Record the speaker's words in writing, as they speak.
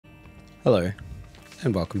Hello,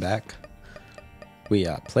 and welcome back. We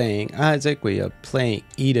are playing Isaac. We are playing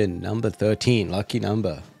Eden, number 13, lucky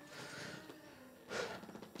number.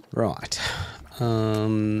 Right.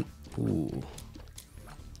 Ooh,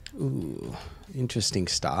 interesting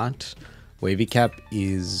start. Wavy cap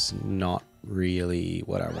is not really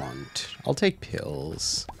what I want. I'll take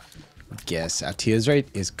pills. Guess our tears rate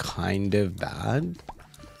is kind of bad.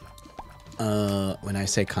 When I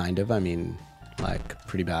say kind of, I mean like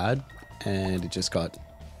pretty bad. And it just got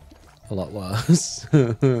a lot worse.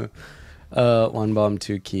 1 bomb,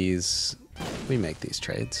 2 keys. We make these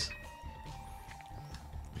trades.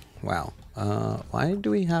 Wow. Why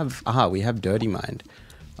do we have... Aha, we have Dirty Mind.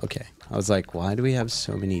 Okay. I was like, why do we have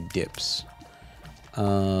so many dips?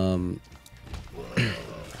 I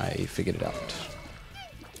figured it out.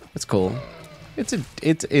 It's cool.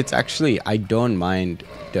 It's actually... I don't mind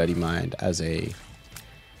Dirty Mind as a...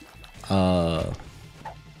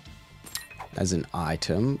 as an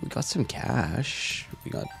item. We got some cash.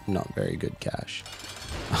 We got not very good cash.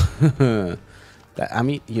 I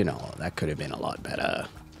mean, you know, that could have been a lot better.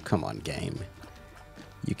 Come on, game.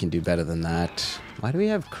 You can do better than that. Why do we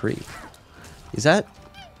have creep? Is that...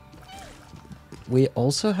 We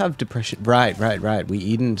also have depression. Right.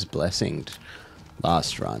 We Eden's blessinged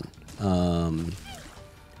last run. And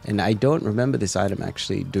I don't remember this item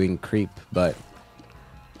actually doing creep, but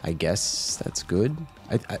I guess that's good.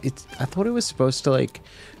 I thought it was supposed to like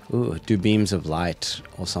do beams of light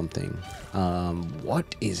or something.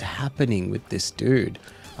 What is happening with this dude?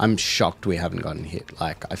 I'm shocked we haven't gotten hit.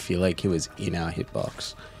 Like, I feel like he was in our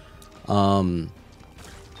hitbox.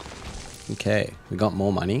 Okay, we got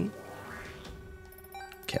more money.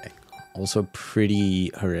 Okay, also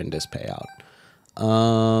pretty horrendous payout.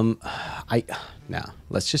 Nah,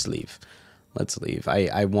 let's just leave. Let's leave.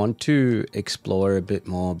 I want to explore a bit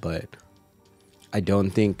more, but I don't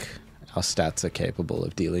think our stats are capable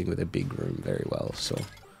of dealing with a big room very well, so...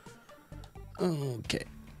 Okay.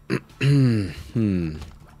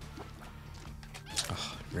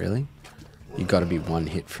 Oh, really? You gotta be 1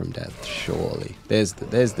 hit from death, surely. There's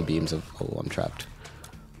the beams of... Oh, I'm trapped.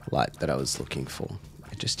 Light that I was looking for.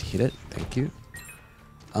 I just hit it, thank you.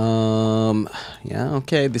 Yeah,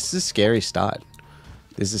 okay, this is a scary start.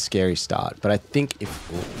 This is a scary start, but I think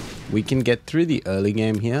if we can get through the early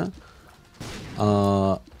game here,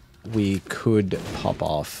 we could pop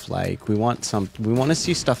off. Like, we want to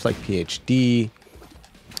see stuff like PhD,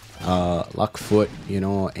 Luckfoot, you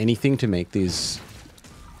know, anything to make these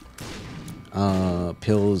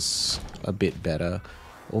pills a bit better.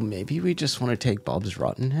 Or maybe we just want to take Bob's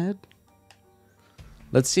Rotten Head.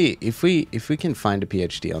 Let's see if we can find a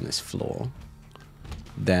PhD on this floor,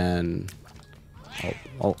 then...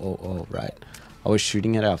 Oh, right. I was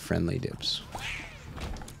shooting at our friendly dips.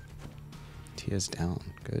 Tears down.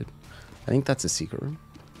 Good. I think that's a secret room.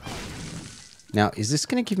 Now, is this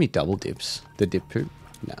going to give me double dips? The dip poop?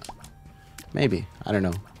 No. Maybe. I don't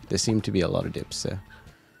know. There seem to be a lot of dips there.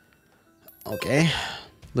 Okay.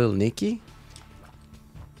 Little Nikki.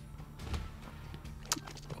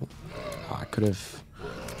 Oh, I could have,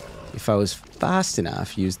 if I was fast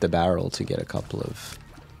enough, used the barrel to get a couple of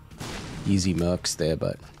easy mercs there,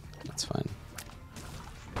 but that's fine.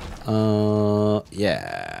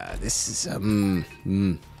 Yeah, this is It's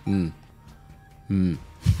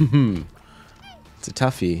a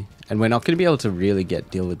toughie, and we're not going to be able to really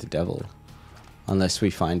deal with the devil unless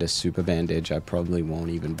we find a super bandage. I probably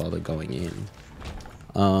won't even bother going in.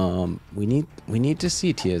 We need to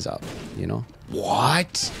see tears up, you know.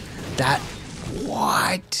 What?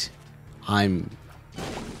 What? I'm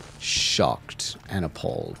shocked and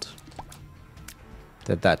appalled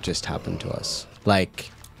that just happened to us.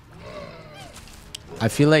 Like, I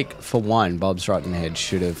feel like, for one, Bob's Rotten Head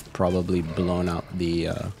should have probably blown up the,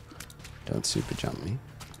 don't super jump me.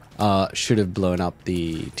 Should have blown up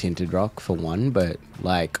the Tinted Rock, for one, but,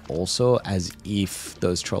 like, also as if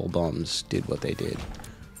those troll bombs did what they did.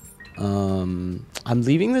 I'm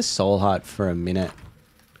leaving this Soul Heart for a minute.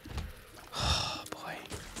 Oh, boy.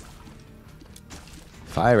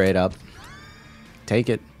 Fire rate up. Take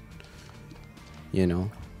it. You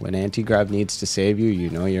know, when anti-grab needs to save you, you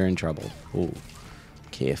know you're in trouble. Ooh,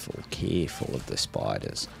 careful of the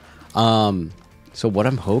spiders. So what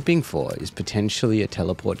I'm hoping for is potentially a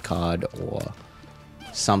teleport card or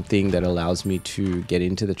something that allows me to get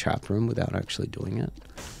into the trap room without actually doing it.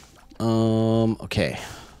 Okay.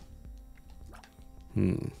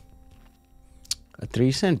 A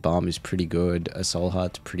 3-cent bomb is pretty good. A Soul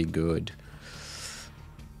Heart's pretty good.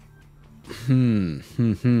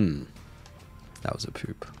 That was a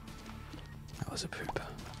poop.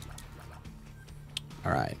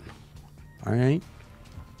 Alright.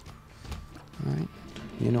 Alright,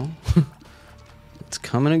 you know. It's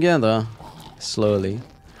coming together. Slowly.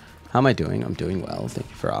 How am I doing? I'm doing well, thank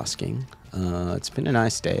you for asking. It's been a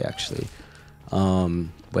nice day, actually.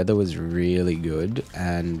 Weather was really good,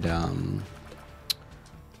 and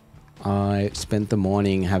I spent the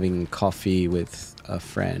morning having coffee with a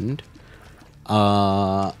friend who...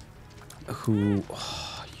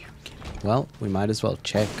 Oh, well, we might as well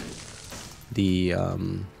check the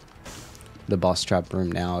boss trap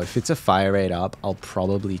room now. If it's a fire rate up, I'll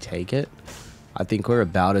probably take it. I think we're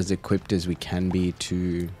about as equipped as we can be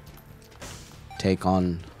to take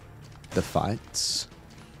on the fights.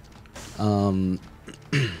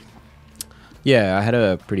 Yeah, I had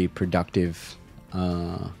a pretty productive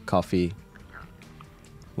coffee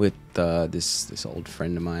with this old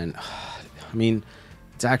friend of mine. I mean,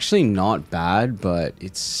 it's actually not bad, but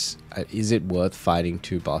is it worth fighting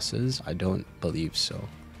 2 bosses? I don't believe so.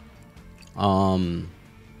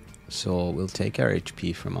 So we'll take our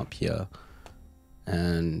HP from up here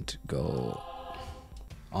and go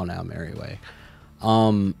on our merry way.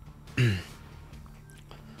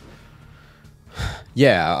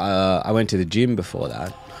 Yeah, I went to the gym before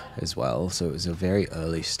that as well, so it was a very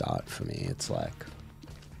early start for me. It's like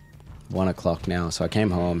 1 o'clock now, so I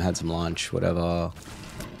came home, had some lunch, whatever,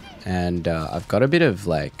 and I've got a bit of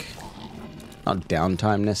like, not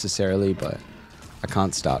downtime necessarily, but I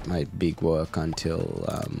can't start my big work until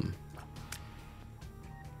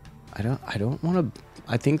I don't want to.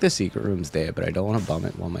 I think the secret room's there, but I don't want to bum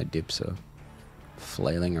it while my dips are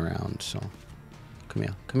flailing around. So come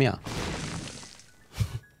here, come here.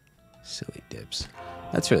 Silly dips.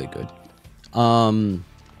 That's really good.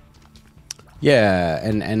 Yeah,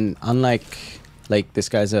 and unlike, like, this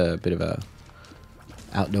guy's a bit of a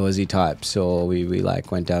outdoorsy type, so we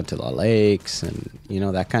like went down to the lakes and, you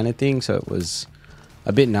know, that kind of thing, so it was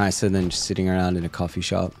a bit nicer than just sitting around in a coffee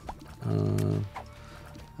shop.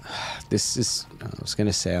 This is, I was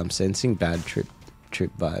gonna say, I'm sensing bad trip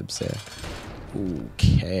vibes there.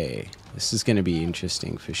 Okay, this is gonna be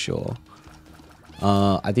interesting for sure.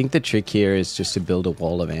 I think the trick here is just to build a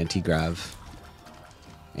wall of anti-grav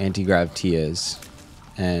tiers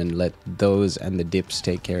and let those and the dips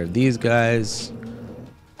take care of these guys.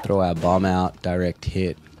 Throw our bomb out, direct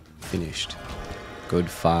hit, finished. Good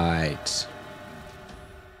fight.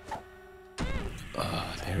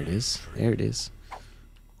 Oh, there it is. There it is.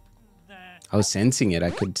 I was sensing it.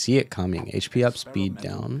 I could see it coming. HP up, speed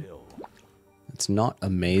down. It's not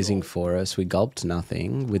amazing for us. We gulped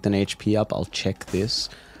nothing. With an HP up, I'll check this.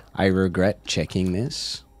 I regret checking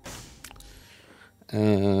this.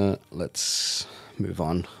 Let's move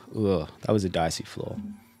on. Ugh, that was a dicey floor.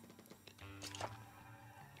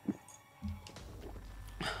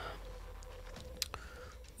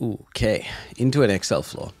 Okay, into an XL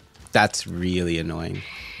floor. That's really annoying.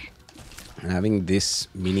 And having this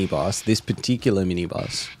mini-boss, this particular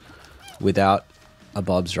mini-boss, without a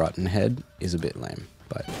Bob's Rotten Head is a bit lame.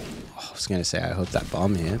 But oh, I was going to say, I hope that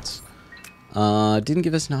bomb hits. Didn't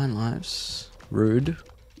give us 9 lives. Rude.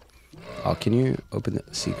 Oh, can you open the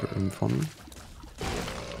secret room for me?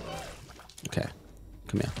 Okay,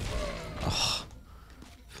 come here. Oh,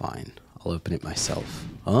 fine. I'll open it myself.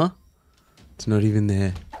 Huh? It's not even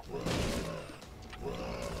there.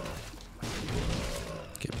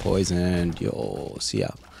 Get poisoned. Yo, see ya.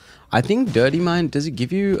 I think Dirty Mind, does it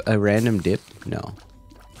give you a random dip? No.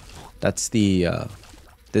 That's the,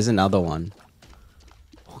 there's another one.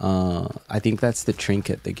 I think that's the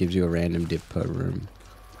trinket that gives you a random dip per room.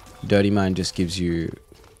 Dirty Mind just gives you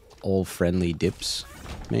all friendly dips,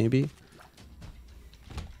 maybe.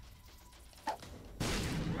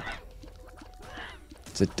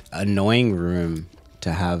 It's an annoying room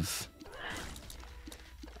to have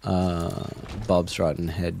Bob's Rotten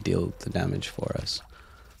Head deal the damage for us.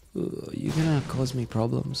 Ooh, you gonna cause me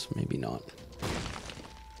problems? Maybe not.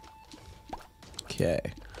 Okay.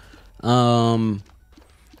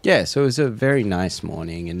 Yeah, so it was a very nice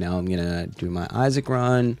morning, and now I'm gonna do my Isaac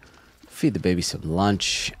run, feed the baby some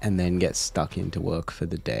lunch, and then get stuck into work for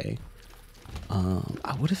the day.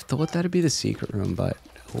 I would have thought that'd be the secret room, but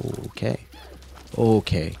okay.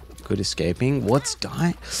 Okay, good escaping. What's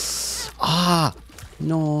dying? Ah,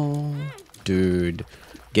 no. Dude,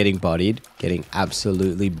 getting bodied, getting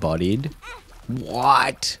absolutely bodied.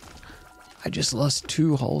 What? I just lost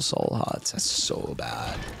 2 whole soul hearts. That's so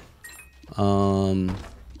bad.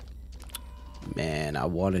 Man, I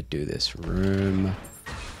want to do this room.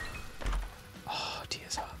 Oh,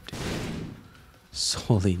 tears up, dude.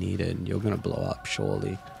 Sorely needed. You're gonna blow up,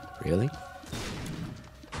 surely. Really?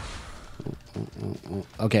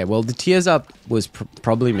 Okay, well, the tears up was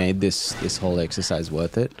probably made this whole exercise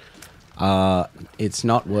worth it. It's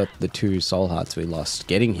not worth the 2 soul hearts we lost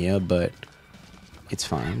getting here, but it's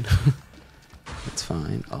fine. It's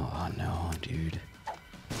fine. Oh no, dude.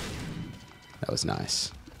 That was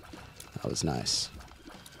nice. That was nice.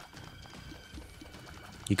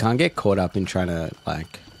 You can't get caught up in trying to,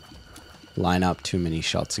 like, line up too many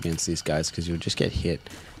shots against these guys because you'll just get hit.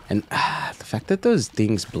 And the fact that those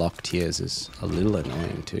things block tiers is a little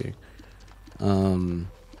annoying too.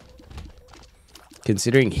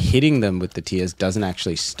 Considering hitting them with the tiers doesn't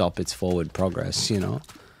actually stop its forward progress, you know?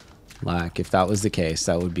 Like, if that was the case,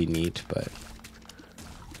 that would be neat, but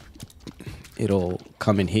it'll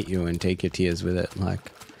come and hit you and take your tiers with it.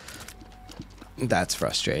 Like, that's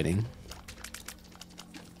frustrating.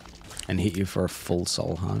 And hit you for a full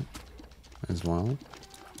soul heart as well.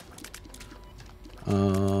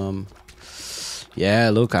 Yeah,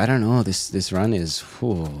 look, I don't know. This run is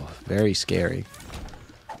very scary.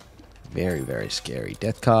 Very, very scary.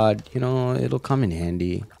 Death card, you know, it'll come in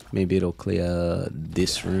handy. Maybe it'll clear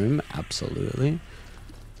this room. Absolutely.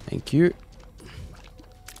 Thank you.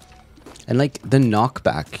 And like the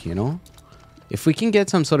knockback, you know, if we can get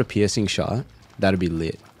some sort of piercing shot, that'll be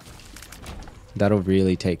lit. That'll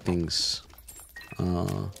really take things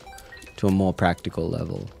to a more practical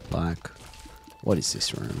level. Like, what is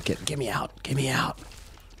this room? Get me out. Get me out.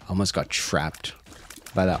 I almost got trapped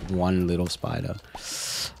by that one little spider.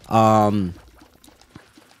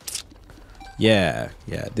 Yeah.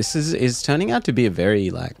 This is turning out to be a very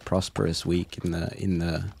like prosperous week in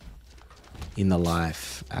the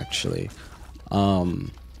life, actually.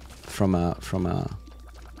 From a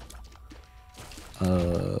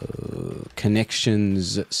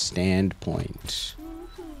connections standpoint.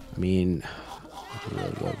 I mean,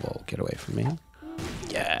 whoa, get away from me.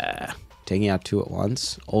 Yeah, taking out 2 at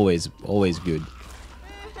once, always good.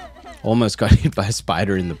 Almost got hit by a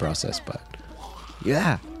spider in the process, but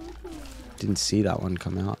yeah, didn't see that one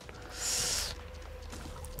come out.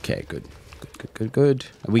 Okay, good.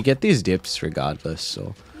 We get these dips regardless,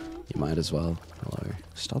 so you might as well. Hello,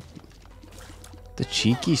 stop the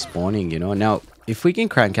cheeky spawning, you know. Now, if we can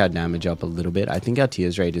crank our damage up a little bit, I think our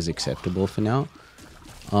tears rate is acceptable for now.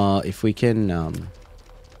 If we can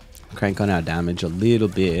crank on our damage a little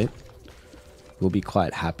bit, we'll be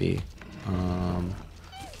quite happy.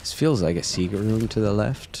 This feels like a secret room to the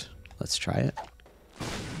left. Let's try it.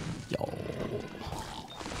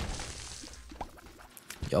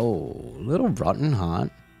 Yo, little rotten heart.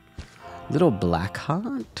 Little black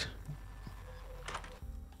heart.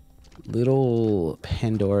 Little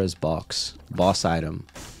Pandora's box. Boss item.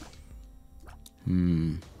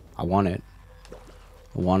 I want it.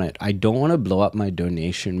 I don't want to blow up my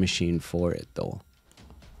donation machine for it, though.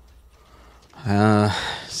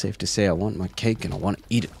 Safe to say I want my cake and I want to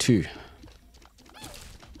eat it too.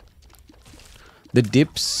 The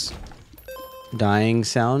dips dying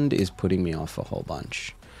sound is putting me off a whole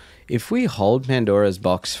bunch. If we hold Pandora's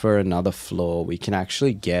box for another floor, we can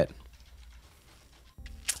actually get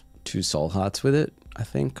 2 soul hearts with it, I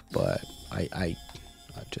think. But I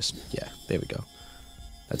just, yeah, there we go.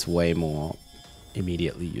 That's way more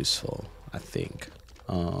immediately useful, I think.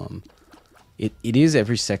 It is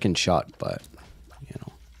every second shot, but you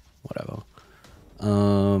know, whatever.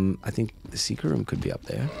 I think the secret room could be up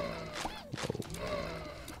there.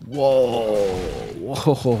 Whoa.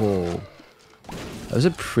 That was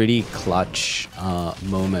a pretty clutch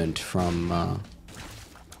moment from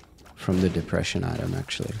the depression item,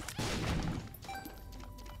 actually.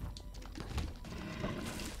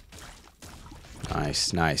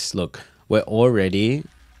 Nice. Look, we're already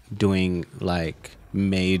doing like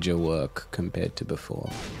major work compared to before.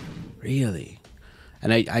 Really.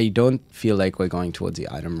 And I don't feel like we're going towards the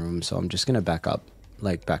item room, so I'm just going to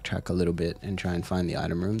backtrack a little bit and try and find the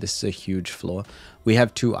item room. This is a huge floor. We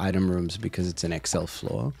have 2 item rooms because it's an XL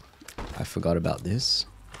floor. I forgot about this.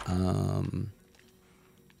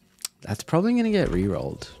 That's probably going to get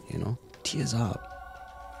re-rolled, you know. Tears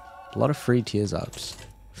up. A lot of free tears ups.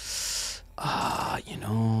 You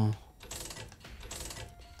know.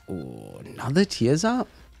 Ooh, another tears up?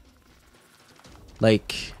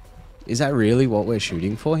 Like, is that really what we're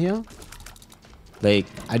shooting for here? Like,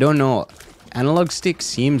 I don't know. Analog stick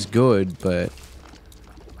seems good, but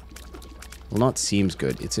well, not seems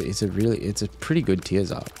good. It's a pretty good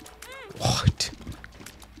tears up. What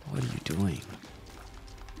are you doing?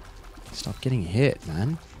 Stop getting hit,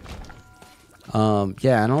 man.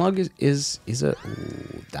 Yeah, analog is a.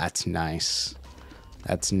 Ooh, that's nice.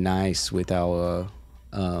 That's nice with our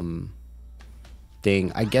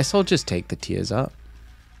thing. I guess I'll just take the tears up.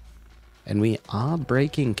 And we are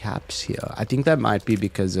breaking caps here. I think that might be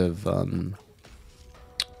because of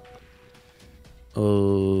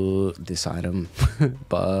Oh, this item.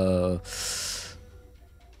 But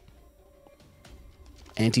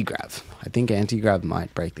anti-grav. I think anti-grav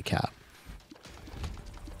might break the cap.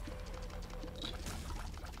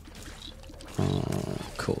 Oh,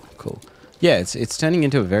 cool, cool. Yeah, it's turning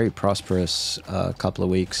into a very prosperous couple of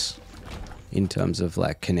weeks in terms of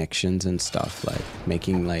like connections and stuff, like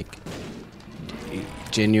making like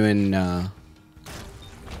genuine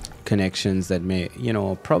connections that may, you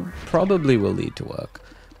know, probably will lead to work.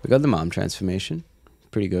 We got the mom transformation,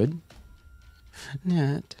 pretty good.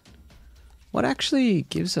 Net. What actually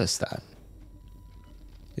gives us that?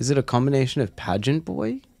 Is it a combination of pageant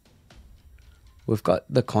boy? We've got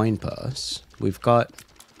the coin purse. We've got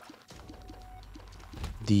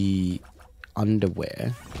the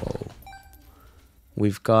underwear. Whoa.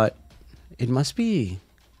 We've got, it must be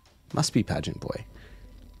pageant boy.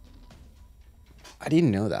 I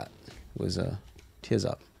didn't know that was a tears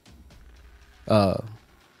up.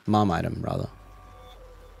 Mom item rather.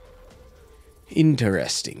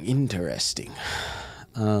 Interesting, interesting.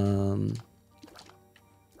 I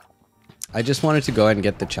just wanted to go ahead and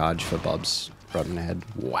get the charge for Bob's Rotten Head.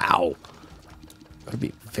 Wow. Gotta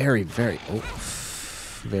be very, very,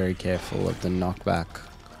 very careful of the knockback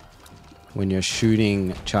when you're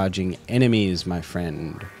shooting, charging enemies, my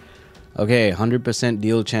friend. Okay, 100%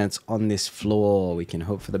 deal chance on this floor. We can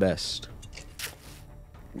hope for the best.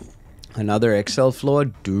 Another XL floor?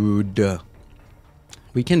 Dude.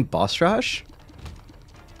 We can boss rush?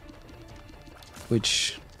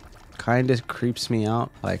 Which kind of creeps me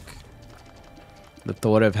out. Like, the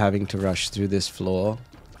thought of having to rush through this floor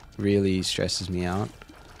really stresses me out.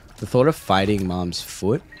 The thought of fighting Mom's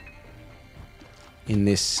foot in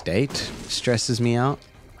this state stresses me out.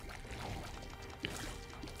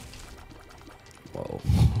 Whoa.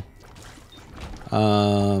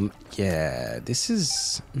 Yeah, this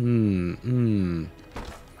is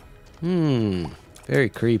very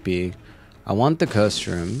creepy. I want the curse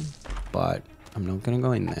room, but I'm not gonna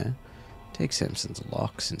go in there. Take Samson's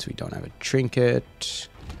lock since we don't have a trinket.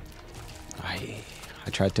 I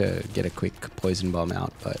tried to get a quick poison bomb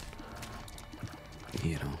out, but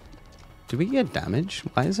you know. Did we get damage?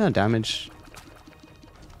 Why is our damage?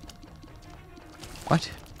 What?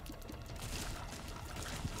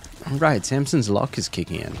 Right, Samson's lock is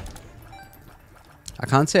kicking in. I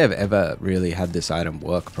can't say I've ever really had this item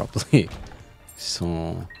work properly.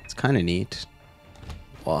 So, it's kind of neat.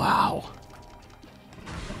 Wow.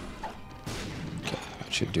 Okay,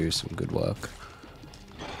 that should do some good work.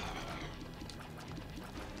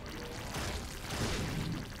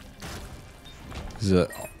 So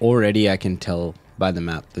already I can tell by the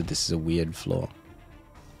map that this is a weird floor.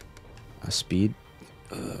 Our speed?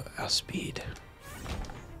 Our speed.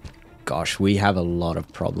 Gosh, we have a lot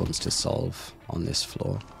of problems to solve on this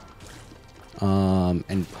floor.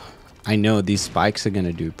 And I know these spikes are going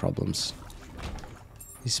to do problems.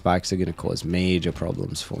 These spikes are going to cause major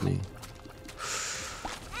problems for me.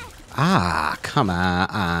 Ah, come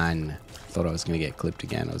on. Thought I was going to get clipped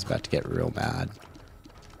again. I was about to get real mad.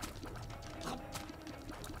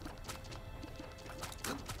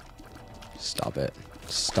 Stop it.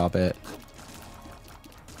 Stop it.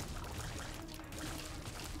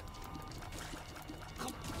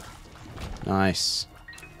 Nice.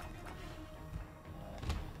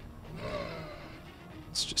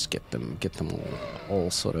 Let's just get them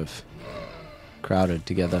all sort of crowded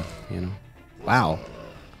together, you know. Wow.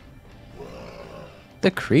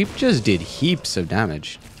 The creep just did heaps of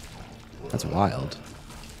damage. That's wild.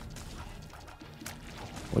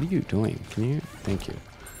 What are you doing? Can you? Thank you.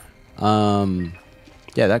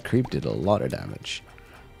 Yeah, that creep did a lot of damage.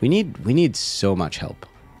 We need so much help.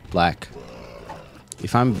 Like,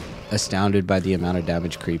 if I'm astounded by the amount of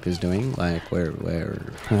damage creep is doing, like where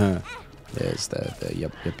there's the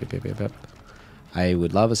yep. I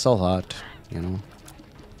would love a soul heart, you know.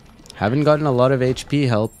 Haven't gotten a lot of HP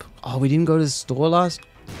help. Oh, we didn't go to the store last.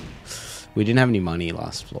 We didn't have any money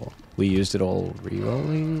last floor. We used it all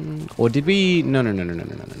re-rolling, or did we? No.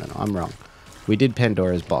 I'm wrong. We did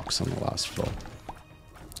Pandora's box on the last floor.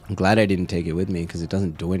 I'm glad I didn't take it with me because it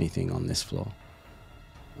doesn't do anything on this floor.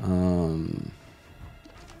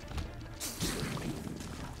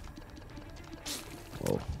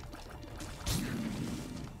 Whoa.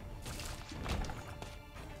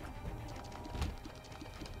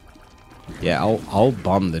 Yeah, I'll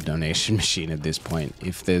bomb the donation machine at this point.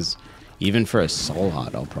 If there's, even for a soul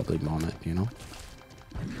heart, I'll probably bomb it, you know?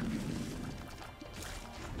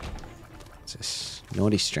 What's this?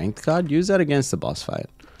 Naughty strength card? Use that against the boss fight.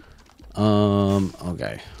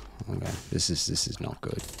 Okay. This is not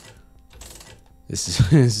good.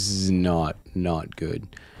 This is not good.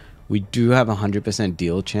 We do have a 100%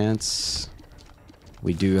 deal chance.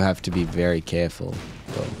 We do have to be very careful,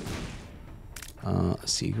 though.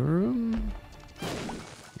 Secret room?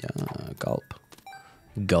 Yeah, gulp.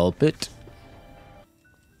 Gulp it.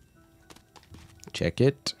 Check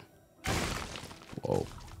it. Whoa.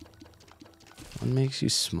 What makes you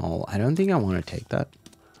small? I don't think I want to take that.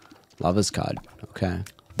 Lover's card. Okay.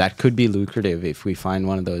 That could be lucrative if we find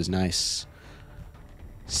one of those nice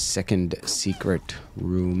second secret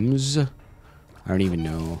rooms. I don't even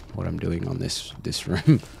know what I'm doing on this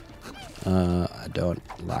room. I don't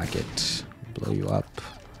like it. Blow you up.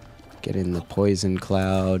 Get in the poison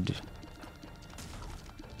cloud.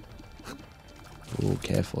 Oh,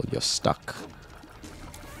 careful. You're stuck.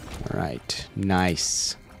 Alright.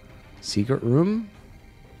 Nice. Secret room?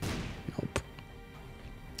 Nope.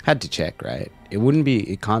 Had to check, right? It wouldn't be...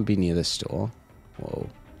 It can't be near the store. Whoa.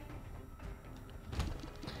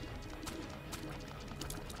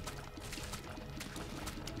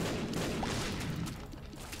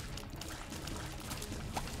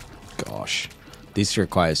 Gosh. This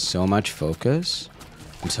requires so much focus.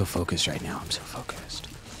 I'm so focused right now. I'm so focused.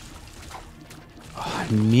 Oh,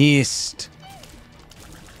 I missed.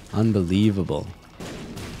 Unbelievable.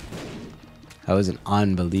 That was an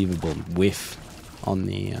unbelievable whiff on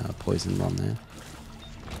the poison bomb there.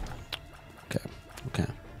 Okay.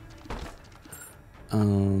 Okay.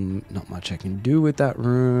 Not much I can do with that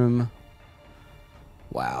room.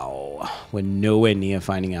 Wow. We're nowhere near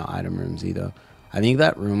finding our item rooms either. I think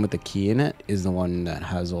that room with the key in it is the one that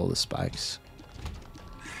has all the spikes.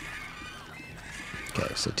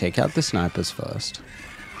 Okay, so take out the snipers first.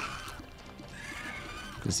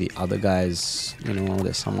 Because the other guys, you know,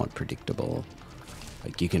 they're somewhat predictable.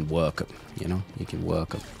 Like, you can work them, you know? You can work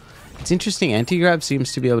them. It's interesting, anti-grab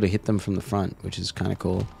seems to be able to hit them from the front, which is kind of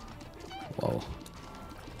cool. Whoa.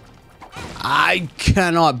 I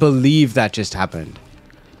cannot believe that just happened.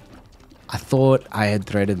 I thought I had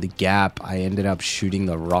threaded the gap. I ended up shooting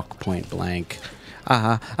the rock point blank.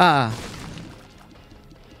 Oh,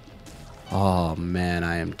 man,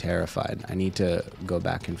 I am terrified. I need to go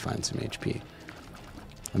back and find some HP.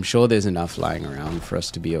 I'm sure there's enough lying around for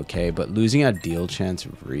us to be okay, but losing our deal chance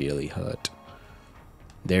really hurt.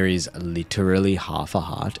 There is literally half a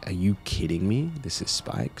heart. Are you kidding me? This is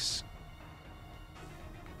spikes.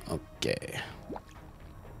 Okay.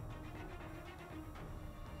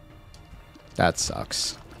 That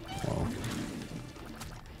sucks. Whoa.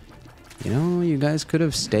 You know, you guys could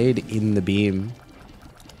have stayed in the beam.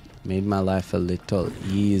 Made my life a little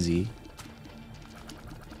easy.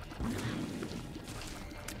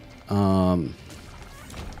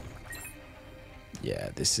 Yeah,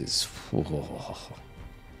 this is... Whoa.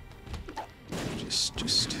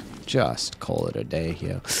 Just call it a day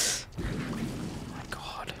here. Oh my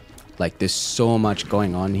god. Like, there's so much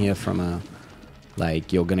going on here from a...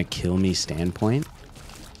 Like, you're gonna kill me standpoint.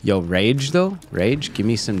 Yo, Rage, though. Rage, give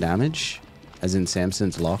me some damage. As in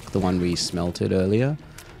Samson's Lock, the one we smelted earlier.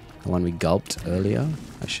 The one we gulped earlier,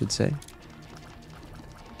 I should say.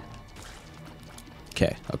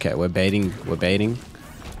 Okay, okay, we're baiting. We're baiting.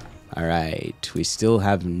 Alright, we still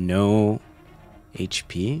have no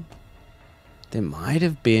HP. There might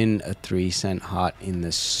have been a 3-cent heart in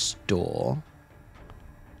the store.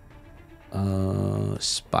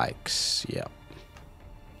 Spikes, yeah.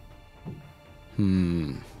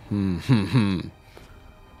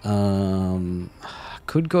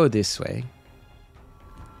 Could go this way.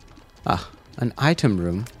 Ah, an item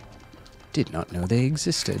room. Did not know they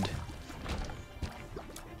existed.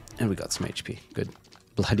 And we got some HP. Good.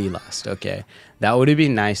 Bloody last. Okay. That would have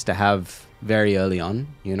been nice to have very early on,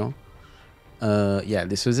 you know? Yeah,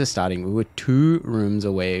 this was a starting. We were 2 rooms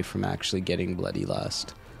away from actually getting bloody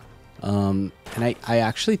last. And I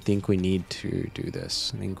actually think we need to do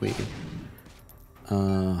this. I think we...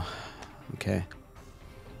 okay.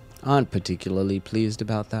 Aren't particularly pleased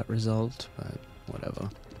about that result, but whatever.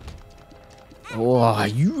 Oh,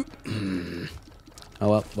 you...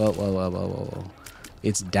 oh, well.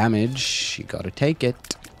 It's damage. You gotta take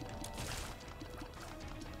it.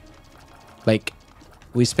 Like,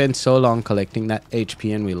 we spent so long collecting that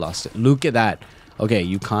HP and we lost it. Look at that. Okay,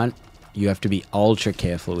 you can't... You have to be ultra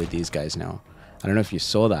careful with these guys now. I don't know if you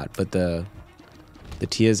saw that, but the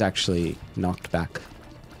tears actually knocked back.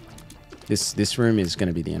 This room is going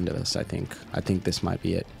to be the end of this, I think. I think this might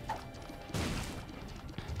be it.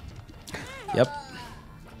 Yep.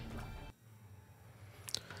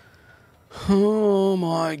 Oh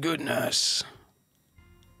my goodness.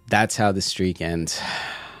 That's how the streak ends.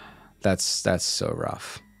 That's so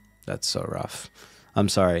rough. That's so rough. I'm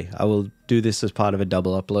sorry. I will do this as part of a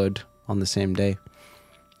double upload on the same day.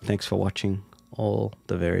 Thanks for watching. all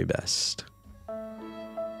the very best.